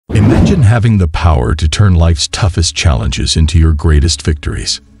Imagine having the power to turn life's toughest challenges into your greatest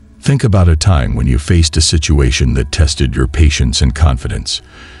victories. Think about a time when you faced a situation that tested your patience and confidence.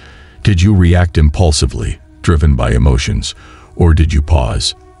 Did you react impulsively, driven by emotions, or did you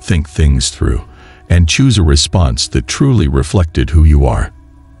pause, think things through, and choose a response that truly reflected who you are?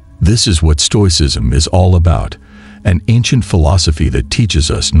 This is what Stoicism is all about, an ancient philosophy that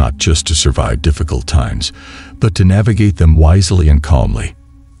teaches us not just to survive difficult times, but to navigate them wisely and calmly.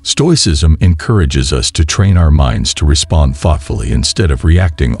 Stoicism encourages us to train our minds to respond thoughtfully instead of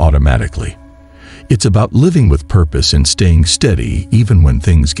reacting automatically. It's about living with purpose and staying steady even when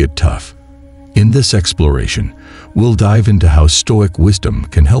things get tough. In this exploration, we'll dive into how Stoic wisdom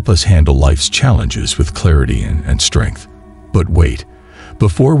can help us handle life's challenges with clarity and strength. But wait,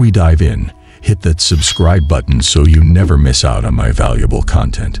 before we dive in, hit that subscribe button so you never miss out on my valuable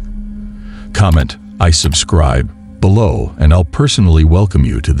content. Comment, "I subscribe," below, and I'll personally welcome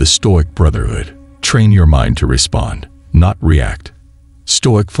you to the Stoic Brotherhood. Train your mind to respond, not react.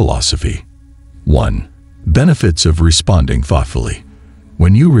 Stoic philosophy. 1. Benefits of responding thoughtfully.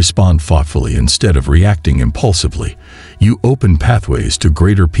 When you respond thoughtfully instead of reacting impulsively, you open pathways to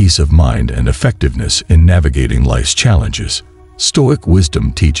greater peace of mind and effectiveness in navigating life's challenges. Stoic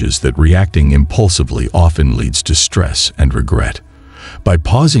wisdom teaches that reacting impulsively often leads to stress and regret. By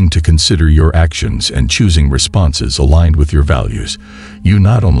pausing to consider your actions and choosing responses aligned with your values, you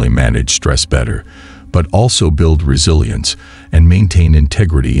not only manage stress better, but also build resilience and maintain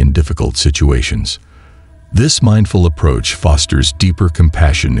integrity in difficult situations. This mindful approach fosters deeper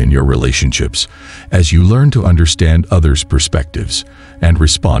compassion in your relationships as you learn to understand others' perspectives and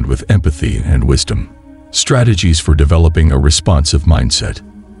respond with empathy and wisdom. Strategies for developing a responsive mindset.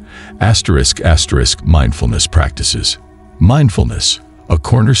 *** Mindfulness practices. Mindfulness, a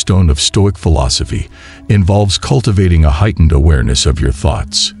cornerstone of Stoic philosophy, involves cultivating a heightened awareness of your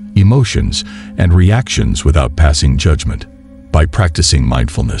thoughts, emotions, and reactions without passing judgment. By practicing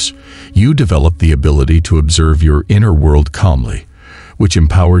mindfulness, you develop the ability to observe your inner world calmly, which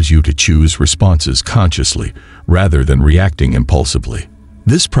empowers you to choose responses consciously rather than reacting impulsively.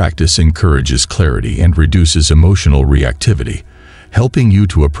 This practice encourages clarity and reduces emotional reactivity, helping you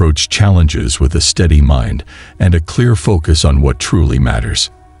to approach challenges with a steady mind and a clear focus on what truly matters.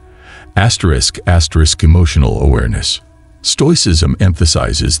 *** Emotional awareness. Stoicism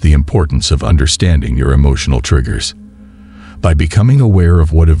emphasizes the importance of understanding your emotional triggers. By becoming aware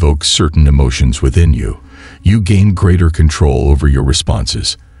of what evokes certain emotions within you, you gain greater control over your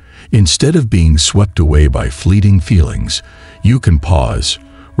responses. Instead of being swept away by fleeting feelings, you can pause,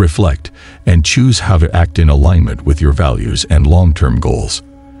 reflect, and choose how to act in alignment with your values and long-term goals.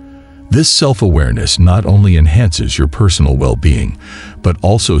 This self-awareness not only enhances your personal well-being, but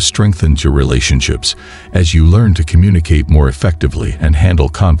also strengthens your relationships as you learn to communicate more effectively and handle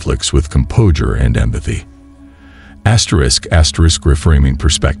conflicts with composure and empathy. *** Reframing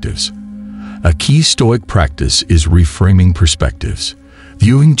perspectives. A key Stoic practice is reframing perspectives,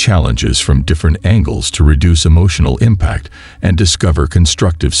 viewing challenges from different angles to reduce emotional impact and discover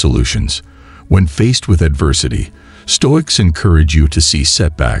constructive solutions. When faced with adversity, Stoics encourage you to see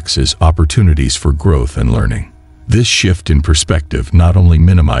setbacks as opportunities for growth and learning. This shift in perspective not only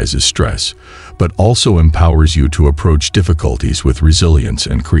minimizes stress, but also empowers you to approach difficulties with resilience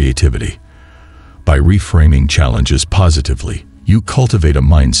and creativity. By reframing challenges positively, you cultivate a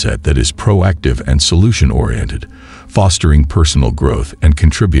mindset that is proactive and solution-oriented, fostering personal growth and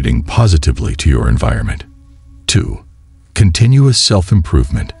contributing positively to your environment. 2. Continuous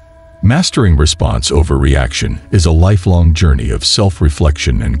self-improvement. Mastering response over reaction is a lifelong journey of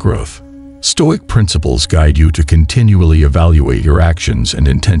self-reflection and growth. Stoic principles guide you to continually evaluate your actions and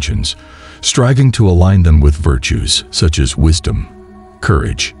intentions, striving to align them with virtues such as wisdom,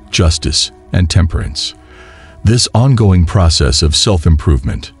 courage, justice, and temperance. This ongoing process of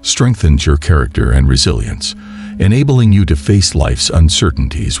self-improvement strengthens your character and resilience, enabling you to face life's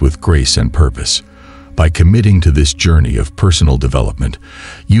uncertainties with grace and purpose. By committing to this journey of personal development,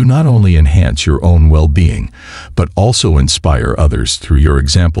 you not only enhance your own well-being, but also inspire others through your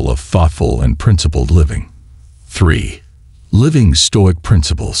example of thoughtful and principled living. 3. Living Stoic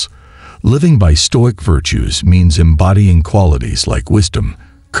principles. Living by Stoic virtues means embodying qualities like wisdom,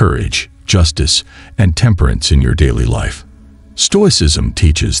 courage, justice, and temperance in your daily life. Stoicism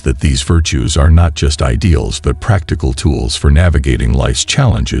teaches that these virtues are not just ideals but practical tools for navigating life's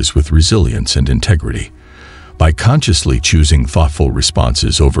challenges with resilience and integrity. By consciously choosing thoughtful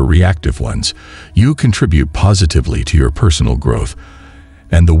responses over reactive ones, you contribute positively to your personal growth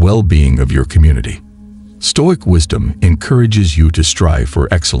and the well-being of your community. Stoic wisdom encourages you to strive for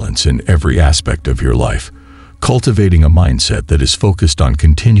excellence in every aspect of your life, cultivating a mindset that is focused on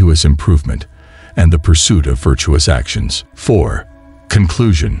continuous improvement and the pursuit of virtuous actions. 4.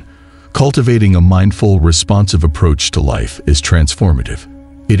 Conclusion. Cultivating a mindful, responsive approach to life is transformative.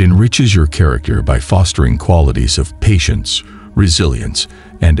 It enriches your character by fostering qualities of patience, resilience,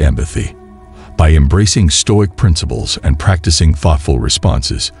 and empathy. By embracing Stoic principles and practicing thoughtful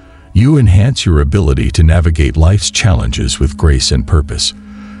responses, you enhance your ability to navigate life's challenges with grace and purpose.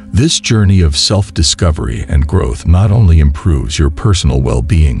 This journey of self-discovery and growth not only improves your personal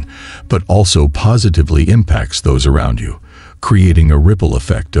well-being, but also positively impacts those around you, creating a ripple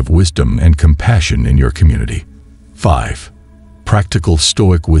effect of wisdom and compassion in your community. 5. Practical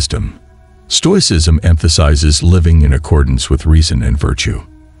Stoic wisdom. Stoicism emphasizes living in accordance with reason and virtue.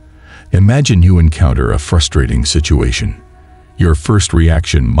 Imagine you encounter a frustrating situation. Your first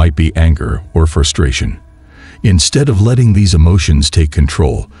reaction might be anger or frustration. Instead of letting these emotions take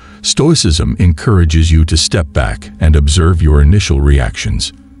control, Stoicism encourages you to step back and observe your initial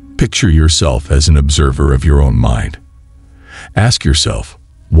reactions. Picture yourself as an observer of your own mind. Ask yourself,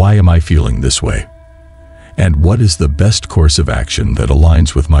 why am I feeling this way? And what is the best course of action that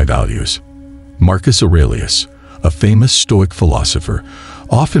aligns with my values? Marcus Aurelius, a famous Stoic philosopher,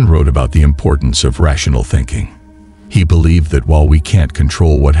 often wrote about the importance of rational thinking. He believed that while we can't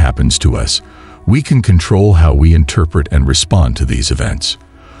control what happens to us, we can control how we interpret and respond to these events.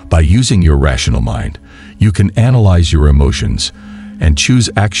 By using your rational mind, you can analyze your emotions and choose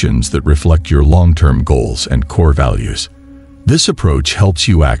actions that reflect your long-term goals and core values. This approach helps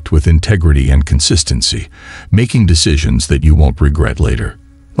you act with integrity and consistency, making decisions that you won't regret later.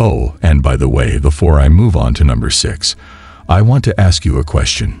 Oh, and by the way, before I move on to number 6, I want to ask you a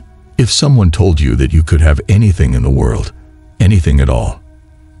question. If someone told you that you could have anything in the world, anything at all,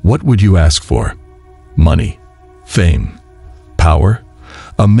 what would you ask for? Money? Fame? Power?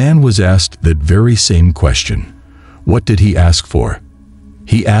 A man was asked that very same question. What did he ask for?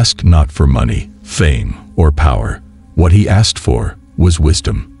 He asked not for money, fame, or power. What he asked for was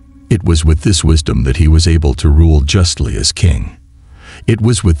wisdom. It was with this wisdom that he was able to rule justly as king. It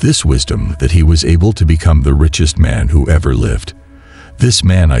was with this wisdom that he was able to become the richest man who ever lived. This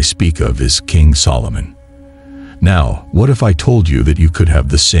man I speak of is King Solomon. Now, what if I told you that you could have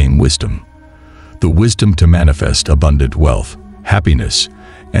the same wisdom? The wisdom to manifest abundant wealth, happiness,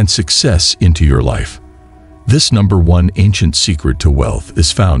 and success into your life. This number 1 ancient secret to wealth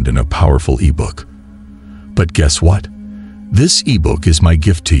is found in a powerful ebook. But guess what? This ebook is my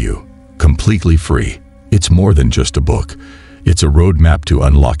gift to you, completely free. It's more than just a book. It's a roadmap to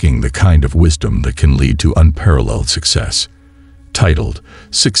unlocking the kind of wisdom that can lead to unparalleled success. Titled,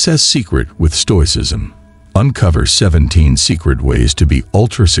 Success Secret with Stoicism. Uncover 17 secret ways to be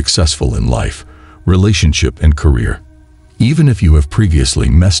ultra-successful in life, relationship, and career. Even if you have previously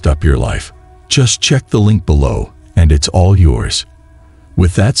messed up your life, just check the link below and it's all yours.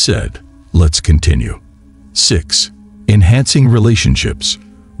 With that said, let's continue. 6. Enhancing relationships.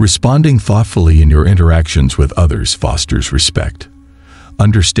 Responding thoughtfully in your interactions with others fosters respect,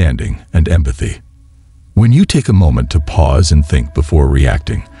 understanding, and empathy. When you take a moment to pause and think before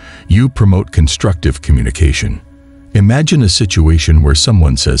reacting, you promote constructive communication. Imagine a situation where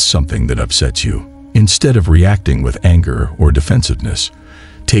someone says something that upsets you. Instead of reacting with anger or defensiveness,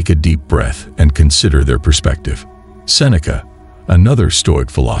 take a deep breath and consider their perspective. Seneca, another Stoic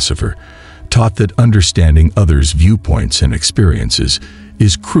philosopher, taught that understanding others' viewpoints and experiences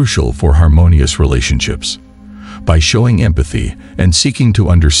is crucial for harmonious relationships. By showing empathy and seeking to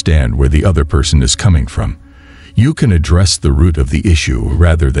understand where the other person is coming from, you can address the root of the issue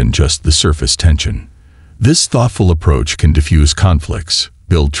rather than just the surface tension. This thoughtful approach can diffuse conflicts,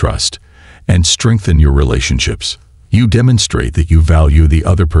 build trust, and strengthen your relationships. You demonstrate that you value the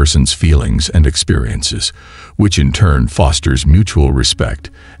other person's feelings and experiences, which in turn fosters mutual respect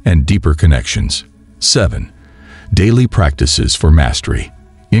and deeper connections. 7. Daily practices for mastery.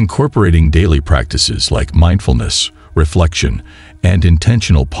 Incorporating daily practices like mindfulness, reflection, and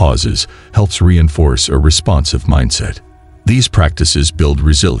intentional pauses helps reinforce a responsive mindset. These practices build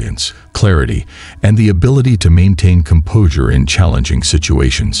resilience, clarity, and the ability to maintain composure in challenging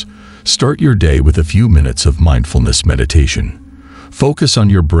situations. Start your day with a few minutes of mindfulness meditation. Focus on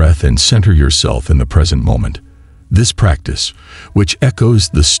your breath and center yourself in the present moment. This practice, which echoes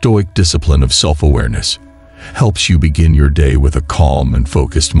the Stoic discipline of self-awareness, helps you begin your day with a calm and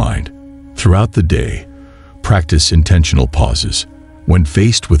focused mind. Throughout the day, practice intentional pauses. When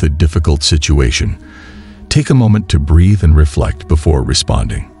faced with a difficult situation, take a moment to breathe and reflect before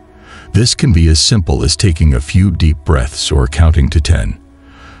responding. This can be as simple as taking a few deep breaths or counting to 10.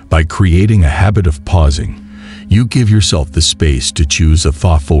 By creating a habit of pausing, You give yourself the space to choose a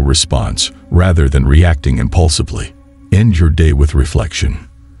thoughtful response rather than reacting impulsively. End your day with reflection.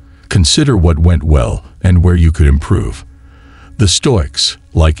 Consider what went well and where you could improve. The Stoics,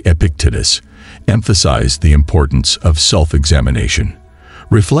 like Epictetus, emphasized the importance of self-examination.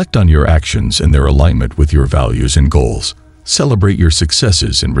 Reflect on your actions and their alignment with your values and goals. Celebrate your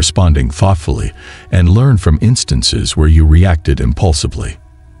successes in responding thoughtfully and learn from instances where you reacted impulsively.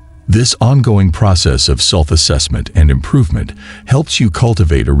 This ongoing process of self-assessment and improvement helps you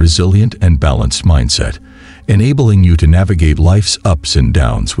cultivate a resilient and balanced mindset, enabling you to navigate life's ups and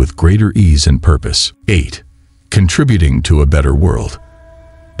downs with greater ease and purpose. 8. Contributing to a better world.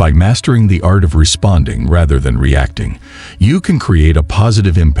 By mastering the art of responding rather than reacting, you can create a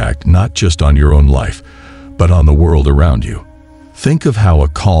positive impact not just on your own life, but on the world around you. Think of how a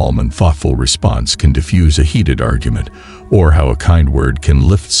calm and thoughtful response can diffuse a heated argument, or how a kind word can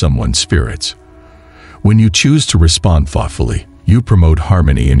lift someone's spirits. When you choose to respond thoughtfully, you promote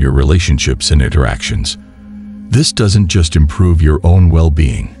harmony in your relationships and interactions. This doesn't just improve your own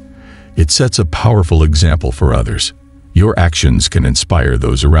well-being, it sets a powerful example for others. Your actions can inspire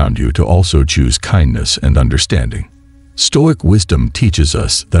those around you to also choose kindness and understanding. Stoic wisdom teaches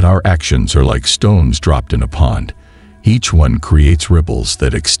us that our actions are like stones dropped in a pond. Each one creates ripples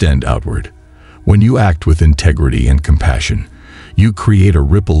that extend outward. When you act with integrity and compassion, you create a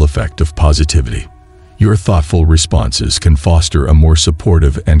ripple effect of positivity. Your thoughtful responses can foster a more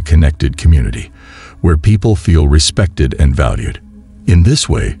supportive and connected community, where people feel respected and valued. In this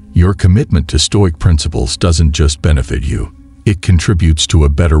way, your commitment to Stoic principles doesn't just benefit you, it contributes to a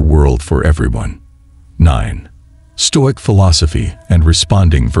better world for everyone. 9. Stoic philosophy and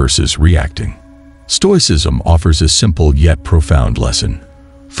responding versus reacting. Stoicism offers a simple yet profound lesson.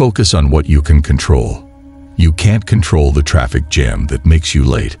 Focus on what you can control. You can't control the traffic jam that makes you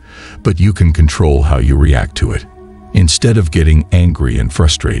late, but you can control how you react to it. Instead of getting angry and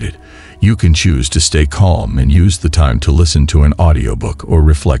frustrated, you can choose to stay calm and use the time to listen to an audiobook or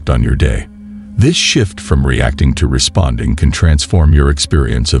reflect on your day. This shift from reacting to responding can transform your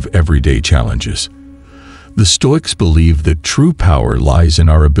experience of everyday challenges. The Stoics believe that true power lies in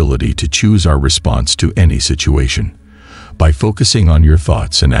our ability to choose our response to any situation. By focusing on your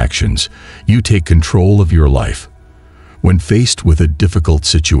thoughts and actions, you take control of your life. When faced with a difficult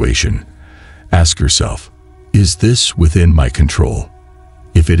situation, ask yourself, is this within my control?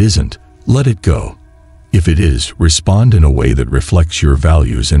 If it isn't, let it go. If it is, respond in a way that reflects your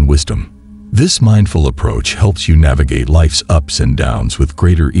values and wisdom. This mindful approach helps you navigate life's ups and downs with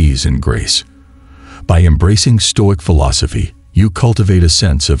greater ease and grace. By embracing Stoic philosophy, you cultivate a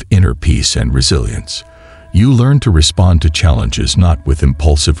sense of inner peace and resilience. You learn to respond to challenges not with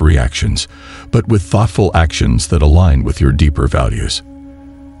impulsive reactions, but with thoughtful actions that align with your deeper values.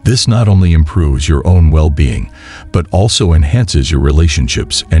 This not only improves your own well-being, but also enhances your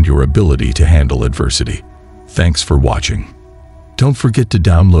relationships and your ability to handle adversity. Thanks for watching. Don't forget to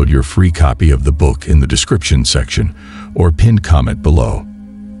download your free copy of the book in the description section or pinned comment below.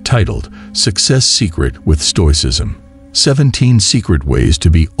 Titled, Success Secret with Stoicism. 17 Secret Ways to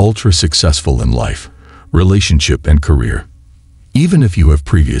be Ultra-Successful in Life, Relationship and Career. Even if you have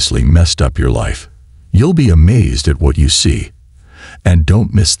previously messed up your life, you'll be amazed at what you see. And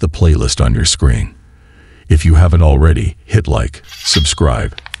don't miss the playlist on your screen. If you haven't already, hit like,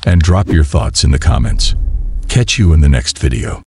 subscribe, and drop your thoughts in the comments. Catch you in the next video.